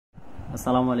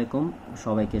আসসালামু আলাইকুম,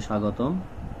 সবাইকে স্বাগতম।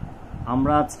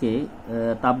 আমরা আজকে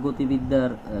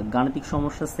তাপগতিবিদ্যার গাণিতিক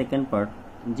সমস্যার সেকেন্ড পার্ট,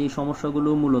 যে সমস্যাগুলো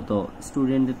মূলত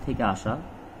স্টুডেন্টদের থেকে আসা,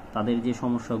 তাদের যে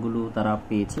সমস্যাগুলো তারা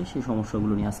পেয়েছে সেই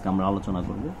সমস্যাগুলো নিয়ে আজকে আমরা আলোচনা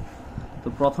করব। তো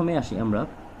প্রথমে আসি আমরা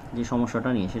যে সমস্যাটা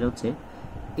নিয়ে, সেটা হচ্ছে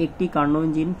একটি কার্নো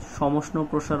ইঞ্জিন সমষ্ণ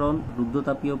প্রসারণ,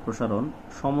 রুদ্ধতাপীয় প্রসারণ,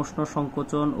 সমষ্ণ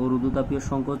সংকোচন ও রুদ্ধতাপীয়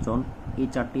সংকোচন এই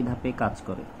চারটি ধাপে কাজ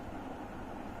করে।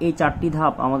 এই চারটি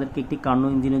ধাপ আমাদেরকে একটি কার্নো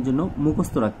ইঞ্জিনের জন্য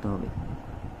মুখস্থ রাখতে হবে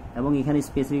এবং এখানে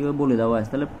স্পেসিফিকভাবে বলে দেওয়া আছে।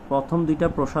 তাহলে প্রথম দুইটা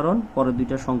প্রসারণ, পরের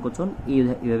দুইটা সংকোচন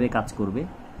এইভাবে কাজ করবে।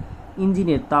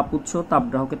 ইঞ্জিনের তাপ উৎস,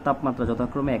 তাপগ্রাহকের তাপমাত্রা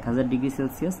যথাক্রমে 1000 ডিগ্রি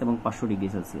সেলসিয়াস এবং 500 ডিগ্রি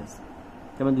সেলসিয়াস।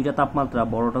 যেমন দুইটা তাপমাত্রা,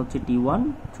 বড়টা হচ্ছে T1,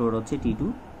 ছোটটা হচ্ছে T2,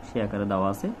 সে আকারে দেওয়া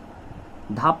আছে।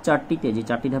 ধাপ চারটিতে যে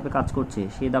চারটি ধাপে কাজ করছে,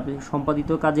 সেই ধাপে সম্পাদিত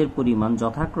কাজের পরিমাণ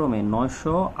যথাক্রমে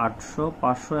 900, 800,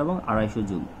 500 এবং 250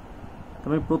 জুল।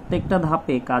 তবে প্রত্যেকটা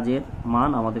ধাপে কাজের মান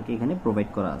আমাদেরকে এখানে প্রোভাইড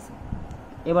করা আছে।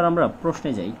 এবার আমরা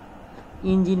প্রশ্নে যাই।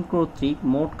 ইঞ্জিন কর্তৃক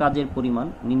মোট কাজের পরিমাণ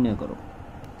নির্ণয় করো।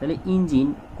 তাহলে ইঞ্জিন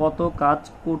কত কাজ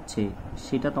করছে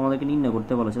সেটা তোমাদেরকে নির্ণয়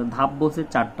করতে বলেছে। ধাপ বলছে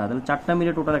চারটা, তাহলে চারটা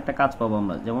মিলে টোটাল একটা কাজ পাবো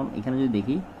আমরা। যেমন এখানে যদি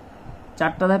দেখি,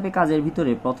 চারটা ধাপে কাজের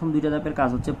ভিতরে প্রথম দুইটা ধাপের কাজ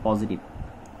হচ্ছে পজিটিভ,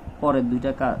 পরের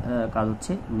দুইটা কাজ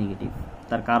হচ্ছে নেগেটিভ।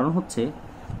 তার কারণ হচ্ছে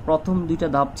প্রথম দুইটা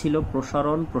ধাপ ছিল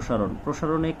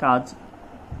প্রসারণে কাজ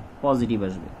পজিটিভ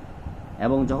আসবে,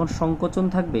 এবং যখন সংকোচন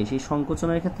থাকবে সেই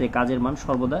সংকোচনের ক্ষেত্রে কাজের মান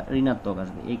সর্বদা ঋণাত্মক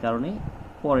আসবে। এই কারণে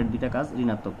পরের দুইটা কাজ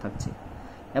ঋণাত্মক থাকছে।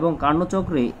 এবং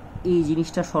কার্নোচক্রে এই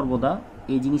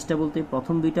জিনিসটা বলতে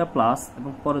প্রথম দুইটা প্লাস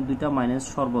এবং পরের দুইটা মাইনাস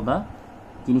সর্বদা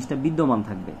জিনিসটা বিদ্যমান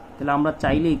থাকবে। তাহলে আমরা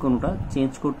চাইলেই কোনোটা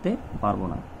চেঞ্জ করতে পারবো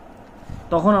না।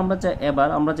 তখন আমরা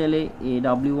চাইলে এই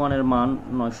W1 এর মান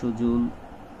 900 জুল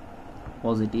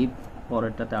পজিটিভ,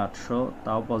 পরেরটাতে 800,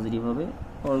 তাও পজিটিভ হবে,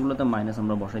 পরেরগুলোতে মাইনাস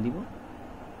আমরা বসাই দিব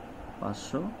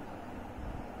 500।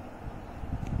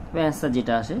 অ্যান্সার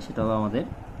যেটা আসে সেটা হবে আমাদের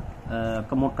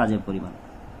মোট কাজের পরিমাণ।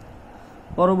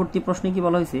 পরবর্তী প্রশ্নে কি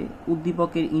বলা হয়েছে,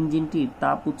 উদ্দীপকের ইঞ্জিনটির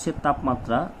তাপ উৎসের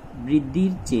তাপমাত্রা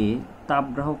বৃদ্ধির চেয়ে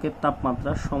তাপগ্রাহকের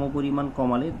তাপমাত্রা সমপরিমাণ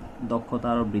কমালে দক্ষতা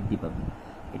আরও বৃদ্ধি পাবে।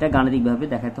 এটা গাণিতিকভাবে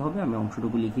দেখাতে হবে। আমি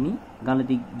অংশটুকু লিখিনি,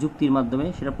 গাণিতিক যুক্তির মাধ্যমে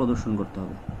সেটা প্রদর্শন করতে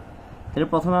হবে। তাহলে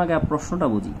প্রথমে আগে প্রশ্নটা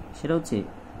বুঝি। সেটা হচ্ছে,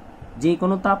 যে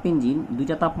কোনো তাপ ইঞ্জিন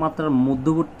দুইটা তাপমাত্রার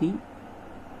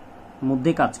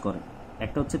মধ্যে কাজ করে।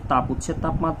 একটা হচ্ছে তাপ উৎসের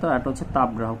তাপমাত্রা, একটা হচ্ছে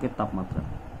তাপগ্রাহকের তাপমাত্রা।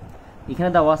 এখানে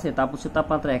দেওয়া আছে তাপ উৎসের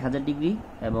তাপমাত্রা 1000 ডিগ্রি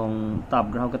এবং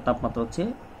তাপগ্রাহকের তাপমাত্রা হচ্ছে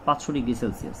 500 ডিগ্রি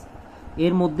সেলসিয়াস।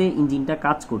 এর মধ্যে ইঞ্জিনটা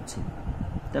কাজ করছে।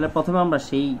 তাহলে প্রথমে আমরা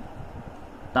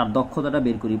তার দক্ষতাটা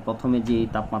বের করি। প্রথমে যে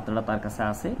তাপমাত্রাটা তার কাছে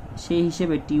আছে সেই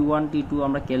হিসেবে T1, T2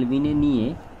 আমরা কেলভিনে নিয়ে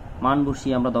মান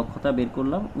বসিয়ে আমরা দক্ষতা বের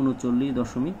করলাম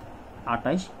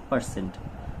 39.28%।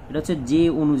 এটা হচ্ছে যে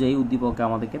অনুযায়ী উদ্দীপকে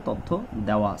আমাদেরকে তথ্য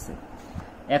দেওয়া আছে।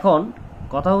 এখন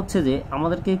কথা হচ্ছে যে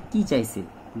আমাদেরকে কি চাইছে,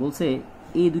 বলছে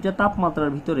এই দুইটা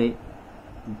তাপমাত্রার ভিতরে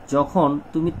যখন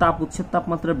তুমি তাপ উৎসের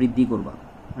তাপমাত্রা বৃদ্ধি করবা,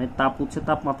 মানে তাপ উৎসের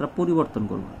তাপমাত্রা পরিবর্তন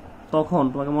করবা, তখন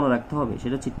তোমাকে মনে রাখতে হবে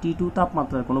সেটা হচ্ছে T2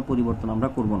 তাপমাত্রার কোনো পরিবর্তন আমরা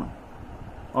করব না।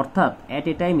 অর্থাৎ অ্যাট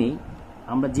এ টাইমে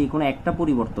আমরা যে কোনো একটা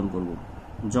পরিবর্তন করব।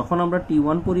 যখন আমরা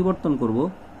T1 পরিবর্তন করব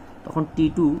তখন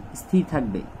T2 স্থির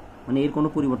থাকবে, মানে এর কোনো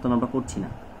পরিবর্তন আমরা করছি না।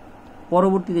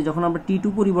 পরবর্তীতে যখন আমরা T2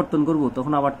 পরিবর্তন করব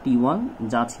তখন আবার T1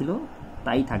 যা ছিল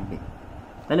তাই থাকবে।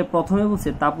 তাহলে প্রথমে বলছে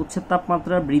তাপ উৎসের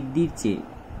তাপমাত্রা বৃদ্ধির চেয়ে,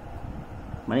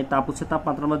 মানে তাপ উৎসের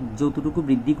তাপমাত্রা আমরা যতটুকু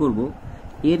বৃদ্ধি করব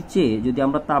এর চেয়ে যদি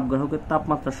আমরা তাপগ্রাহকের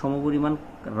তাপমাত্রা সমপরিমাণ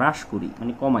হ্রাস করি,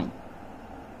 মানে কমাই,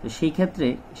 তো সেই ক্ষেত্রে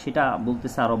সেটা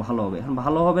বলতেছে আরও ভালো হবে। এখন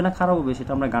ভালো হবে না খারাপ হবে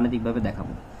সেটা আমরা গাণিতিকভাবে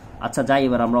দেখাবো। আচ্ছা যাই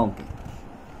এবার আমরা অঙ্কে।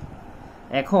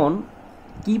 এখন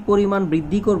কি পরিমাণ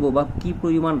বৃদ্ধি করব বা কি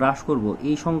পরিমাণ হ্রাস করব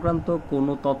এই সংক্রান্ত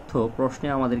কোনো তথ্য প্রশ্নে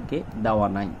আমাদেরকে দেওয়া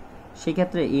নাই।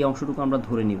 সেক্ষেত্রে এই অংশটুকু আমরা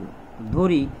ধরে নিব।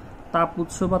 ধরি তাপ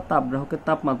উৎস বা তাপগ্রাহকের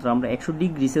তাপমাত্রা আমরা 100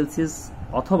 ডিগ্রি সেলসিয়াস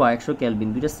অথবা 100 কেলভিন,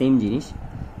 দুইটা সেম জিনিস।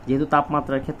 যেহেতু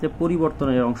তাপমাত্রার ক্ষেত্রে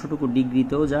পরিবর্তনের অংশটুকু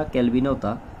ডিগ্রিতেও যা কেলভিনেও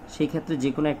তা, সেই ক্ষেত্রে যে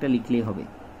কোনো একটা লিখলেই হবে।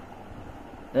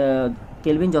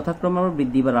 কেলভিন যথাক্রমে আমরা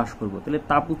বৃদ্ধি বা হ্রাস করব। তাহলে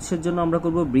তাপ উৎসের জন্য আমরা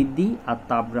করব বৃদ্ধি আর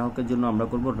তাপগ্রাহকের জন্য আমরা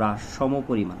করব হ্রাস,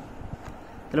 সমপরিমাণ।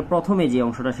 তাহলে প্রথমে যে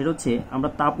অংশটা সেটা হচ্ছে আমরা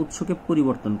তাপ উৎসকে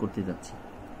পরিবর্তন করতে যাচ্ছি।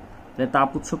 তাহলে তাপ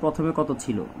উৎস প্রথমে কত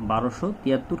ছিল,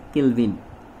 1273 কেলভিন,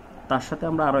 তার সাথে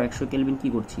আমরা আরও 100 কেলভিন কি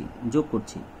করছি, যোগ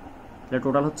করছি। তাহলে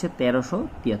টোটাল হচ্ছে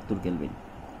 1373 কেলভিন।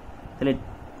 তাহলে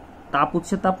তাপ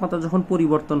উৎসের তাপমাত্রা যখন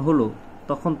পরিবর্তন হলো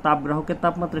তখন তাপগ্রাহকের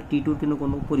তাপমাত্রা T2 কিন্তু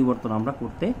কোনো পরিবর্তন আমরা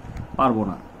করতে পারবো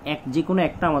না। যে কোনো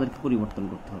একটা আমাদেরকে পরিবর্তন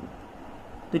করতে হবে।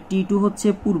 তো T2 হচ্ছে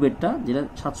পূর্বেরটা, যেটা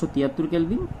 773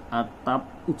 কেলভিন, আর তাপ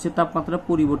উৎসের তাপমাত্রা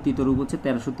পরিবর্তিত রূপ হচ্ছে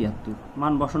 1373।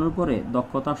 মান বসানোর পরে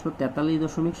দক্ষতা আসলো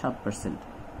 43.7%।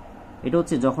 এটা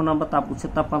হচ্ছে যখন আমরা তাপ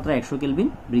উৎসের তাপমাত্রা 100 কেলভিন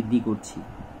বৃদ্ধি করছি।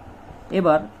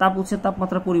 এবার তাপ উৎসের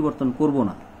তাপমাত্রা পরিবর্তন করব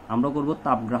না, আমরা করব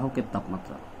তাপগ্রাহকের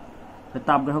তাপমাত্রা।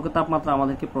 তাপগ্রাহকের তাপমাত্রা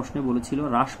আমাদেরকে প্রশ্নে বলেছিল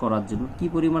হ্রাস করার জন্য। কি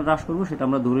পরিমাণ হ্রাস করব সেটা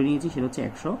আমরা ধরে নিয়েছি, সেটা হচ্ছে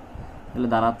 100, তাহলে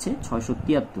দাঁড়াচ্ছে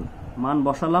 673। মান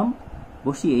বসালাম,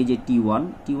 বসিয়ে এই যে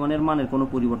টি1 এর মানের কোনো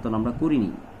পরিবর্তন আমরা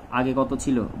করিনি। আগে কত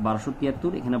ছিল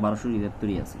 1273, এখানে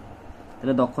 1273ই আছে,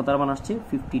 তাহলে দক্ষতার মান আসছে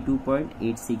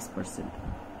 52.86%।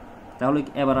 তাহলে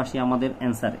এবার আসি আমাদের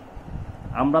অ্যান্সারে।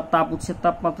 আমরা তাপ উৎসের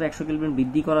তাপমাত্রা 100 কেলভিন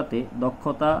বৃদ্ধি করাতে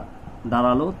দক্ষতা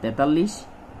দাঁড়ালো 43,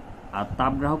 আর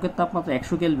তাপগ্রাহকের তাপমাত্রা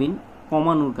 100 কেলভিন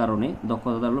কমানোর কারণে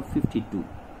দক্ষতা দাঁড়ালো 52।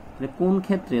 তাহলে কোন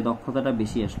ক্ষেত্রে দক্ষতাটা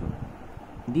বেশি আসলো?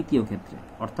 দ্বিতীয় ক্ষেত্রে,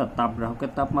 অর্থাৎ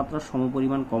তাপগ্রাহকের তাপমাত্রা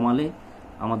সমপরিমাণ কমালে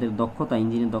আমাদের দক্ষতা,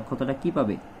 ইঞ্জিনের দক্ষতাটা কি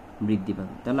পাবে? বৃদ্ধি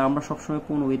পাবে। তাহলে আমরা সবসময়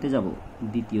কোন ওয়েতে যাব?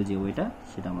 দ্বিতীয় যে ওয়েটা,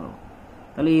 সেটা আমরা।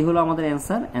 তাহলে এই হলো আমাদের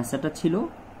অ্যান্সার। অ্যান্সারটা ছিল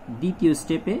দ্বিতীয়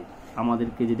স্টেপে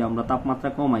আমাদেরকে যদি আমরা তাপমাত্রা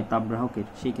কমাই তাপগ্রাহকের,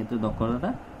 সেই ক্ষেত্রে দক্ষতাটা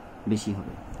বেশি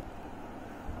হবে।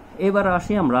 এবার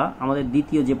আসি আমরা আমাদের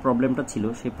দ্বিতীয় যে প্রবলেমটা ছিল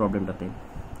সেই প্রবলেমটাতে।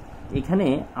 এখানে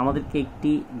আমাদেরকে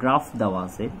একটি গ্রাফ দেওয়া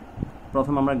আছে।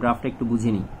 প্রথম আমরা গ্রাফটা একটু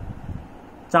বুঝে নিই।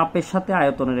 চাপের সাথে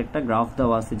আয়তনের একটা গ্রাফ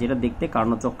দেওয়া আছে, যেটা দেখতে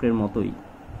কার্ণচক্রের মতোই।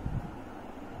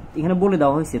 এখানে বলে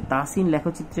দেওয়া হয়েছে তাসিন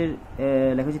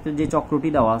লেখচিত্রের যে চক্রটি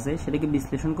দেওয়া আছে সেটাকে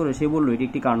বিশ্লেষণ করে সে বললো এটি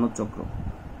একটি কার্ণচক্র।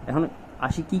 এখন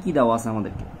আসি কি কি দেওয়া আছে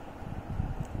আমাদেরকে।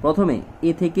 প্রথমে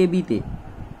এ থেকে বিতে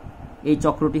এই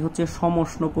চক্রটি হচ্ছে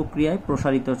সমষ্ণ প্রক্রিয়ায়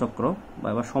প্রসারিত চক্র, বা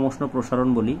সমষ্ণ প্রসারণ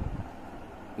বলি।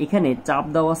 এখানে চাপ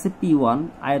দেওয়া আছে P1,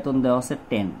 আয়তন দেওয়া আছে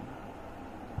 10।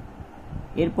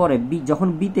 এরপরে যখন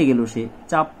বিতে গেল সে,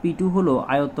 চাপ P2 হলো,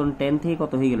 আয়তন 10 থেকে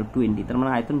কত হয়ে গেল 20, তার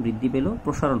মানে আয়তন বৃদ্ধি পেল,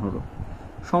 প্রসারণ হলো।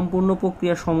 সম্পূর্ণ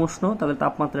প্রক্রিয়া সমষ্ণ, তাহলে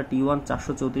তাপমাত্রা T1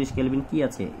 434 কেলভিন কি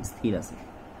আছে? স্থির আছে।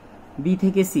 বি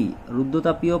থেকে সি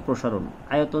রুদ্ধতাপীয় প্রসারণ,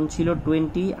 আয়তন ছিল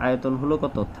 20, আয়তন হলো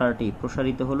কত 30,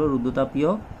 প্রসারিত হলো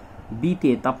রুদ্ধতাপীয়।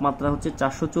 বিতে তাপমাত্রা হচ্ছে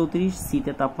 434,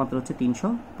 সিতে তাপমাত্রা হচ্ছে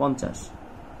 350।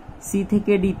 সি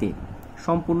থেকে ডিতে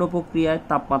সম্পূর্ণ প্রক্রিয়ায়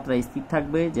তাপমাত্রা স্থির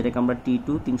থাকবে, যেটাকে আমরা T2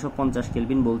 350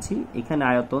 কেলভিন বলছি। এখানে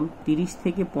আয়তন 30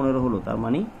 থেকে 15 হলো, তার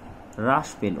মানে হ্রাস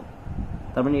পেল,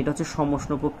 তার মানে এটা হচ্ছে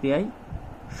সমষ্ণ প্রক্রিয়ায়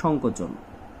সংকোচন।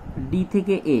 ডি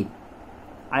থেকে এ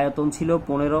আয়তন ছিল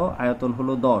 15, আয়তন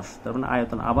হলো 10, তার মানে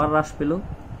আয়তন আবার হ্রাস পেল।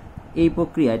 এই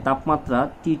প্রক্রিয়ায় তাপমাত্রা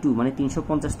T2 মানে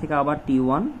 350 থেকে আবার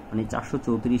T1 মানে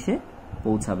 434-এ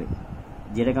পৌঁছাবে,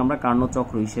 যেটাকে আমরা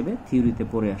কার্ণচক্র হিসেবে থিওরিতে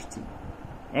পড়ে আসছি।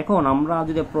 এখন আমরা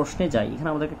যদি প্রশ্নে যাই, এখানে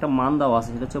আমাদের একটা মান দেওয়া আছে,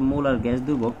 সেটা হচ্ছে মোলার গ্যাস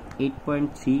দুর্ভোগ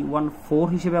 8.314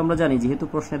 হিসেবে আমরা জানি। যেহেতু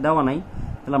প্রশ্নে দেওয়া নাই,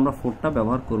 তাহলে আমরা 4টা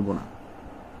ব্যবহার করব না।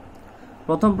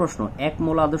 প্রথম প্রশ্ন, 1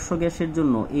 মোল আদর্শ গ্যাসের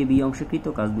জন্য এ বি অংশে কৃত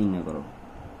কাজ নির্ণয় করো।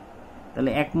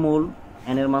 তাহলে 1 মোল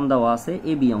এন এর মান দেওয়া আছে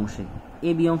এ বি অংশে।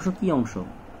 এ বি অংশ কি অংশ?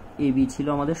 এ বি ছিল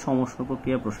আমাদের সমষ্ণ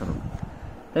প্রক্রিয়া প্রসারণ।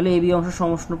 তাহলে এ বি অংশ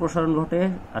সমষ্ণ প্রসারণ ঘটে,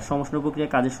 আর সমষ্ণ প্রক্রিয়া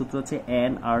কাজের সূত্র হচ্ছে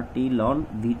nRT ln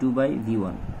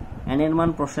V2/V1। এন এর মান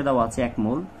প্রশ্নে দেওয়া আছে 1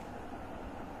 মোল,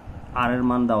 আর এর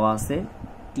মান দেওয়া আছে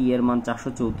টি এর মান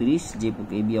 434 যে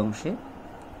এ বি অংশে,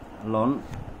 লন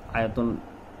আয়তন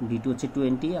V2 হচ্ছে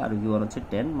 20 আর V1 হচ্ছে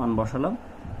 10। মান বসালাম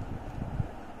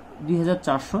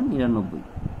 2499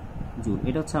 জুল।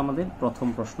 এটা হচ্ছে আমাদের প্রথম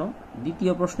প্রশ্ন।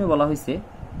 দ্বিতীয় প্রশ্নে বলা হয়েছে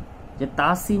যে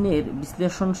তাসিনের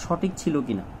বিশ্লেষণ সঠিক ছিল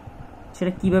কিনা,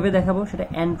 সেটা কিভাবে দেখাবো? সেটা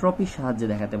এন্ট্রপির সাহায্যে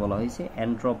দেখাতে বলা হয়েছে।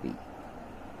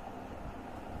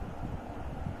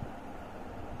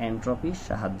 এন্ট্রপির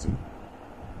সাহায্যে,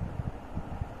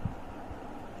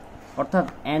 অর্থাৎ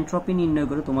এন্ট্রপি নির্ণয়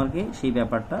করে তোমাকে সেই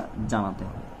ব্যাপারটা জানাতে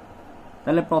হবে।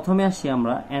 তাহলে প্রথমে আসি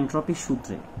আমরা এন্ট্রপির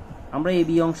সূত্রে। আমরা এই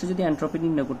বি অংশে যদি এন্ট্রপি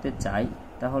নির্ণয় করতে চাই,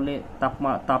 তাহলে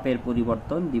তাপের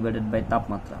পরিবর্তন ডিভাইডেড বাই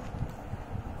তাপমাত্রা।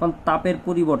 কারণ তাপের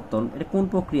পরিবর্তন এটা কোন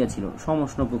প্রক্রিয়া ছিল?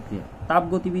 সমষ্ণ প্রক্রিয়া।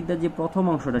 তাপগতিবিদ্যার যে প্রথম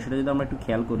অংশটা, সেটা যদি আমরা একটু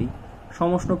খেয়াল করি,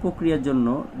 সমষ্ণ প্রক্রিয়ার জন্য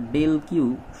ডেল কিউ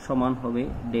সমান হবে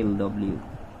ডেল ডব্লিউ।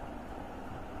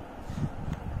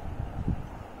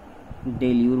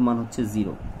 ডেল ইউর মান হচ্ছে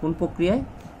 0। কোন প্রক্রিয়ায়?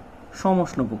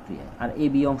 সমষ্ণ প্রক্রিয়ায়। আর এ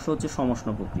বি অংশ হচ্ছে সমষ্ণ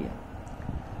প্রক্রিয়া।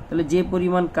 তাহলে যে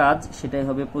পরিমাণ কাজ সেটাই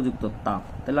হবে প্রযুক্ত তাপ।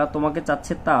 তাহলে তোমাকে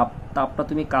চাচ্ছে তাপটা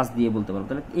তুমি কাজ দিয়ে বলতে পারো।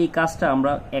 তাহলে এই কাজটা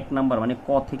আমরা 1 নাম্বার মানে ক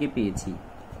থেকে পেয়েছি।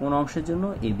 কোন অংশের জন্য?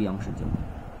 এ বি অংশের জন্য।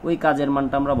 ওই কাজের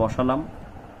মানটা আমরা বসালাম।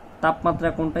 তাপমাত্রা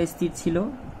কোনটা স্থির ছিল?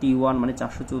 T1 মানে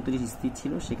 434 স্থির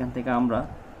ছিল। সেখান থেকে আমরা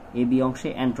এ বি অংশে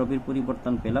এন্ট্রপির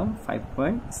পরিবর্তন পেলাম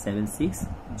 5.76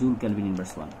 জুল কেলভিন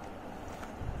ইনভার্স 1।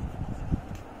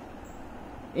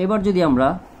 এবার যদি আমরা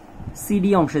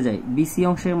সিডি অংশে যাই, বিসি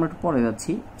অংশে আমরা একটু পরে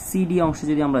যাচ্ছি। সিডি অংশে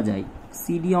যদি আমরা যাই,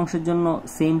 সিডি অংশের জন্য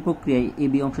সেম প্রক্রিয়ায় এ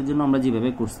বি অংশের জন্য আমরা যেভাবে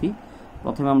করছি,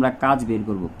 প্রথমে আমরা কাজ বের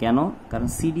করব। কেন? কারণ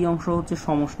সিডি অংশ হচ্ছে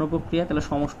সমষ্ণ প্রক্রিয়া। তাহলে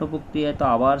সমষ্ণ প্রক্রিয়ায় তো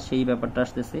আবার সেই ব্যাপারটা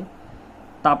আসতেছে,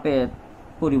 তাপের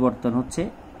পরিবর্তন হচ্ছে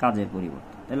কাজের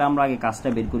পরিবর্তন। তাহলে আমরা আগে কাজটা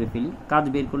বের করে ফেলি। কাজ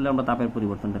বের করলে আমরা তাপের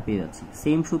পরিবর্তনটা পেয়ে যাচ্ছি।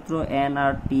 সেম সূত্র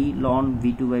nRT ln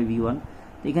V2/V1।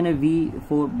 এখানে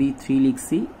V4B3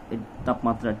 লিখছি,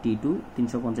 তাপমাত্রা T2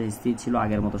 350 স্থির ছিল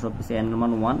আগের মতো সবকিছু। n এর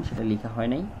মান 1, সেটা লেখা হয়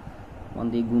নাই, 1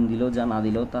 দিয়ে গুণ দিলেও যা না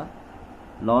দিলেও তা।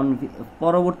 লন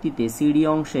পরবর্তীতে সিডি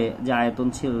অংশে যে আয়তন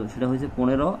ছিল সেটা হয়েছে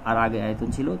 15 আর আগে আয়তন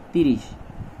ছিল 30।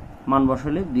 মান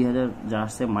বসালে 2000 যা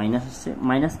আসছে মাইনাস আসছে।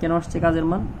 মাইনাস কেন আসছে কাজের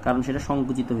মান? কারণ সেটা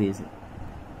সংকুচিত হয়েছে।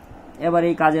 এবার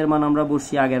এই কাজের মান আমরা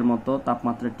বসি আগের মতো,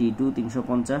 তাপমাত্রা T2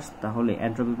 350, তাহলে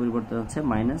এন্ট্রপি পরিবর্তন হচ্ছে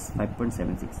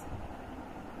 -5.76।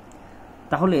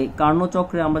 তাহলে কার্নো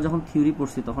চক্রে আমরা যখন থিওরি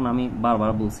পড়ছি তখন আমি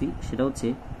বারবার বলছি, সেটা হচ্ছে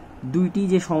দুইটি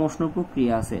যে সমষ্ণ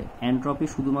প্রক্রিয়া আছে এন্ট্রপি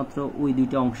শুধুমাত্র ওই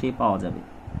দুইটা অংশেই পাওয়া যাবে।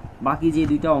 বাকি যে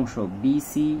দুইটা অংশ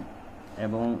BC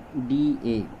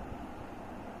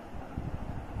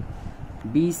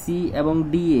এবং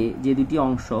DA যে দুটি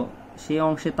অংশ, সেই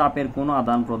অংশে তাপের কোনো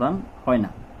আদান প্রদান হয়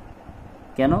না।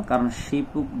 কেন? কারণ সেই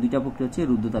দুইটা প্রক্রিয়া হচ্ছে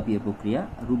রুদ্ধতাপীয় প্রক্রিয়া।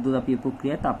 রুদ্ধতাপীয়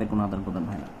প্রক্রিয়ায় তাপের কোনো আদান প্রদান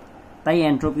হয় না, তাই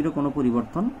এন্ট্রপিরও কোনো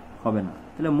পরিবর্তন হবে না।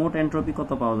 তাহলে মোট এন্ট্রপি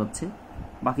কত পাওয়া যাচ্ছে?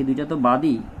 বাকি দুইটা তো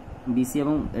বাদই, BC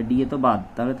এবং DA তো বাদ,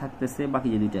 তাহলে থাকতেছে বাকি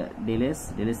যে দুইটা ΔS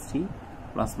ΔS3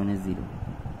 ±0।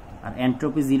 আর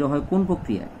এন্ট্রপি 0 হয় কোন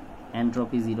প্রক্রিয়ায়?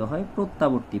 এন্ট্রপি 0 হয়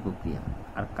প্রত্যাবর্তী প্রক্রিয়া।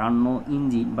 আর কার্নো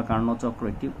ইঞ্জিন বা কার্নো চক্র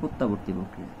একটি প্রত্যাবর্তী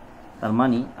প্রক্রিয়া। তার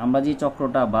মানে আমরা যে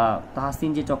চক্রটা বা তাহসিন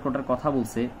যে চক্রটার কথা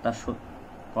বলছে তার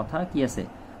কথা কি আছে?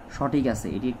 সঠিক আছে।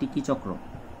 এটি একটি কি চক্র?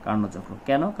 কার্নো চক্র।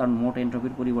 কেন? কারণ মোট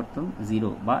এন্ট্রপির পরিবর্তন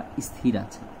 0 বা স্থির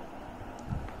আছে।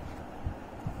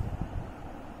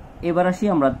 এবার আসি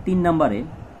আমরা 3 নম্বরে।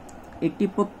 একটি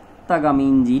প্রত্যাগামী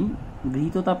ইঞ্জিন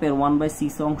গৃহীত তাপের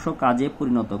 1/6 অংশ কাজে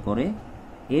পরিণত করে।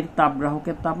 এর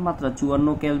তাপগ্রাহকের তাপমাত্রা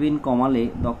 54 কেলভিন কমালে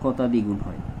দক্ষতা দ্বিগুণ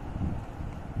হয়।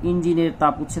 ইঞ্জিনের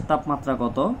তাপ উৎসের তাপমাত্রা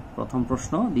কত? প্রথম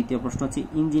প্রশ্ন। দ্বিতীয় প্রশ্ন হচ্ছে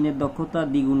ইঞ্জিনের দক্ষতা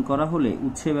দ্বিগুণ করা হলে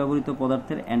উৎসে ব্যবহৃত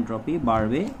পদার্থের এন্ট্রপি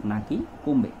বাড়বে নাকি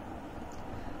কমবে?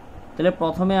 তাহলে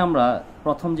প্রথমে আমরা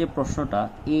প্রথম যে প্রশ্নটা,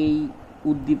 এই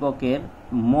উদ্দীপকের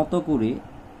মতো করে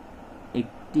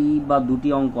একটি বা দুটি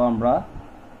অঙ্ক আমরা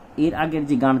এর আগের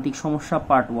যে গাণিতিক সমস্যা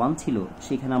পার্ট 1 ছিল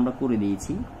সেখানে আমরা করে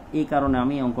দিয়েছি। এই কারণে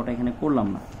আমি অঙ্কটা এখানে করলাম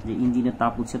না, যে ইঞ্জিনের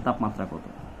তাপ উৎসের তাপমাত্রা কত।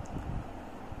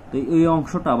 তো এই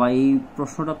অংশটা বা এই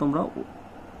প্রশ্নটা তোমরা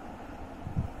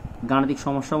গাণিতিক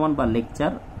সমস্যা 1 বা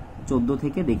লেকচার 14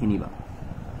 থেকে দেখে নিবা।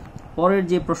 পরের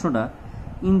যে প্রশ্নটা,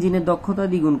 ইঞ্জিনের দক্ষতা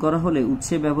দ্বিগুণ করা হলে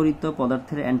উৎসে ব্যবহৃত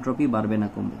পদার্থের এন্ট্রপি বাড়বে না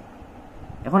কমবে।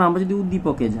 এখন আমরা যদি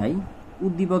উদ্দীপকে যাই,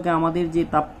 উদ্দীপকে আমাদের যে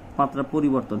তাপমাত্রা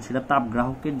পরিবর্তন সেটা তাপ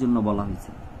গ্রাহকের জন্য বলা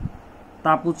হয়েছে।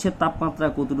 তাপ উৎসের তাপমাত্রা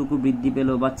কতটুকু বৃদ্ধি পেল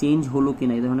বা চেঞ্জ হলো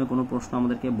কিনা এই ধরনের কোনো প্রশ্ন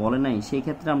আমাদেরকে বলে নাই। সেই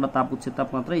ক্ষেত্রে আমরা তাপ উৎসের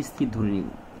তাপমাত্রা স্থির ধরে নিব।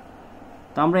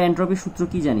 তো আমরা এন্ট্রপির সূত্র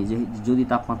কি জানি? যে যদি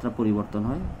তাপমাত্রা পরিবর্তন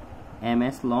হয়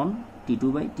ms ln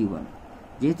T2/T1।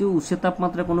 যেহেতু উৎসের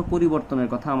তাপমাত্রা কোনো পরিবর্তনের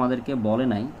কথা আমাদেরকে বলে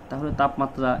নাই, তাহলে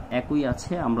তাপমাত্রা একই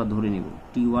আছে আমরা ধরে নিব,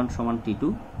 T1 = T2।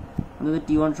 যদি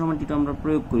T1 = T2 আমরা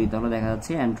প্রয়োগ করি তাহলে দেখা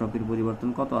যাচ্ছে এন্ট্রপির পরিবর্তন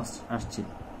কত আসছে?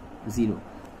 0।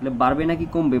 তাহলে বাড়বে নাকি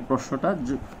কমবে প্রশ্নটা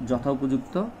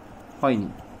যথোপযুক্ত হয়নি।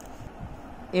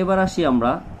 এবার আসি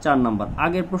আমরা 4 নাম্বার।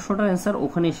 আগের প্রশ্নটার অ্যান্সার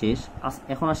ওখানে শেষ।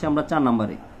 এখন আসি আমরা 4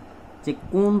 নাম্বারে, যে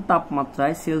কোন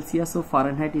তাপমাত্রায় সেলসিয়াস ও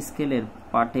ফারেনহাইট স্কেলের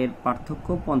পাঠের পার্থক্য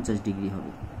 50 ডিগ্রি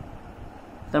হবে।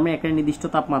 তার মানে একটা নির্দিষ্ট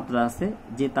তাপমাত্রা আছে,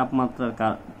 যে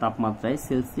তাপমাত্রায়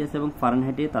সেলসিয়াস এবং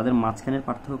ফারেনহাইটে তাদের মাঝখানের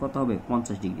পার্থক্য কত হবে?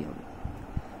 50 ডিগ্রি হবে।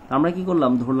 আমরা কি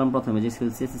করলাম? ধরলাম প্রথমে যে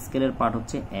সেলসিয়াস স্কেলের পার্ট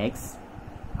হচ্ছে x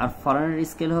আর ফারেনহাইট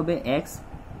স্কেল হবে x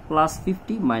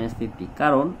 +50 -50।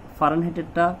 কারণ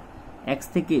ফারেনহাইটেরটা x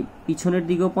থেকে পিছনের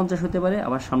দিকেও 50 হতে পারে,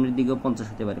 আবার সামনের দিকেও 50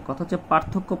 হতে পারে। কথা হচ্ছে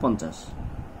পার্থক্য 50।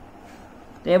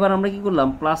 তো এবার আমরা কি করলাম?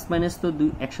 প্লাস মাইনাস তো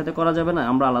একসাথে করা যাবে না,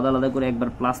 আমরা আলাদা আলাদা করে একবার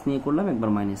প্লাস নিয়ে করলাম, একবার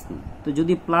মাইনাস নিয়ে। তো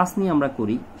যদি প্লাস নিয়ে আমরা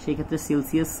করি সেই ক্ষেত্রে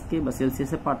সেলসিয়াসকে বা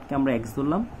সেলসিয়াসের পার্টকে আমরা x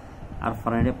ধরলাম আর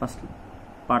ফারেনহাইটের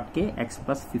পার্টকে x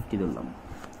 +50 ধরলাম।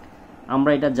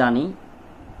 আমরা এটা জানি,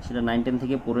 সেটা 9-10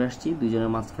 থেকে পড়ে আসছি,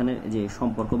 দুইজনের মাঝখানে যে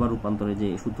সম্পর্ক বা রূপান্তরের যে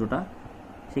সূত্রটা।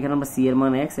 সেখানে আমরা c এর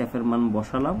মান x, f এর মান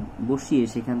বসালাম, বসিয়ে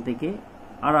সেখান থেকে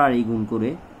আর গুণ করে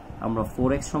আমরা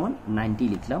 4x = 90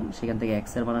 লিখলাম। সেখান থেকে x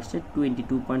এর মান আসছে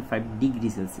 22.5 ডিগ্রি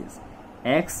সেলসিয়াস।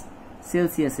 x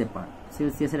সেলসিয়াসের পার্ট,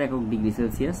 সেলসিয়াসের একক ডিগ্রি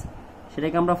সেলসিয়াস,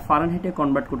 সেটাকে আমরা ফারেনহাইটে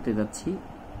কনভার্ট করতে যাচ্ছি।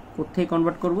 কোথায়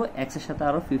কনভার্ট করব? x এর সাথে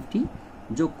আরো 50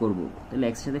 যোগ করব। তাহলে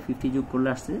x এর সাথে 50 যোগ করলে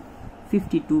আসছে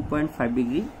 52.5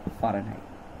 ডিগ্রি ফারেনহাইট।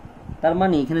 তার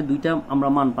মানে এখানে দুইটা আমরা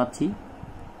মান পাচ্ছি।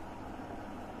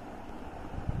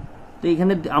 তো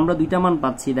এখানে আমরা দুইটা মান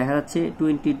পাচ্ছি, দেখা যাচ্ছে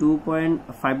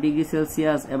 22.5 ডিগ্রি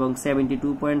সেলসিয়াস এবং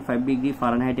 72.5 ডিগ্রি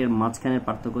ফারেনহাইটের মাঝখানের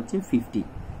পার্থক্য হচ্ছে 50।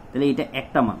 তাহলে এটা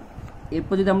একটা মান।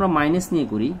 এরপর যদি আমরা মাইনাস নিয়ে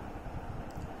করি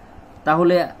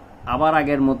তাহলে আবার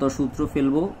আগের মতো সূত্র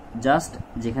ফেলবো, জাস্ট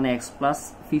যেখানে x প্লাস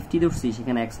 50 ধরছি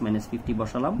সেখানে x মাইনাস 50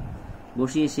 বসালাম,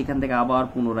 বসিয়ে সেখান থেকে আবার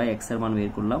পুনরায় x এর মান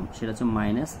বের করলাম, সেটা হচ্ছে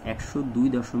মাইনাস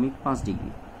 102.5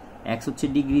 ডিগ্রি। x হচ্ছে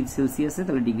ডিগ্রি সেলসিয়াসে,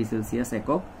 তাহলে ডিগ্রি সেলসিয়াস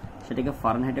একক, সেটাকে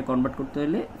ফারেনহাইটে কনভার্ট করতে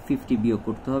হলে 50 বিয়োগ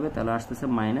করতে হবে, তাহলে আসতেছে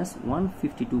মাইনাস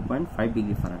 152.5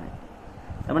 ডিগ্রি ফারেনহাইট।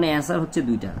 তার মানে অ্যান্সার হচ্ছে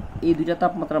দুইটা, এই দুইটা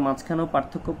তাপমাত্রার মাঝখানেও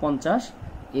পার্থক্য 50,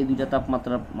 এই দুইটা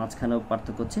তাপমাত্রার মাঝখানেও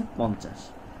পার্থক্য হচ্ছে 50।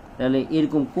 তাহলে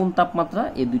এরকম কোন তাপমাত্রা,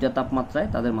 এই দুইটা তাপমাত্রায়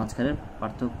তাদের মাঝখানের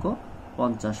পার্থক্য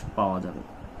 50 পাওয়া যাবে।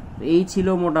 তো এই ছিল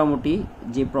মোটামুটি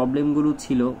যে প্রবলেমগুলো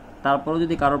ছিল। তারপরেও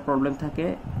যদি কারোর প্রবলেম থাকে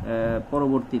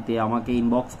পরবর্তীতে আমাকে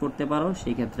ইনবক্স করতে পারো,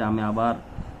 সেই ক্ষেত্রে আমি আবার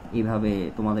এইভাবে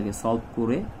তোমাদেরকে সলভ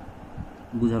করে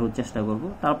বোঝানোর চেষ্টা করব।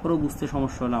 তারপরেও বুঝতে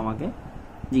সমস্যা হলে আমাকে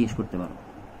জিজ্ঞেস করতে পারো।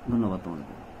 ধন্যবাদ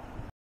তোমাদেরকে।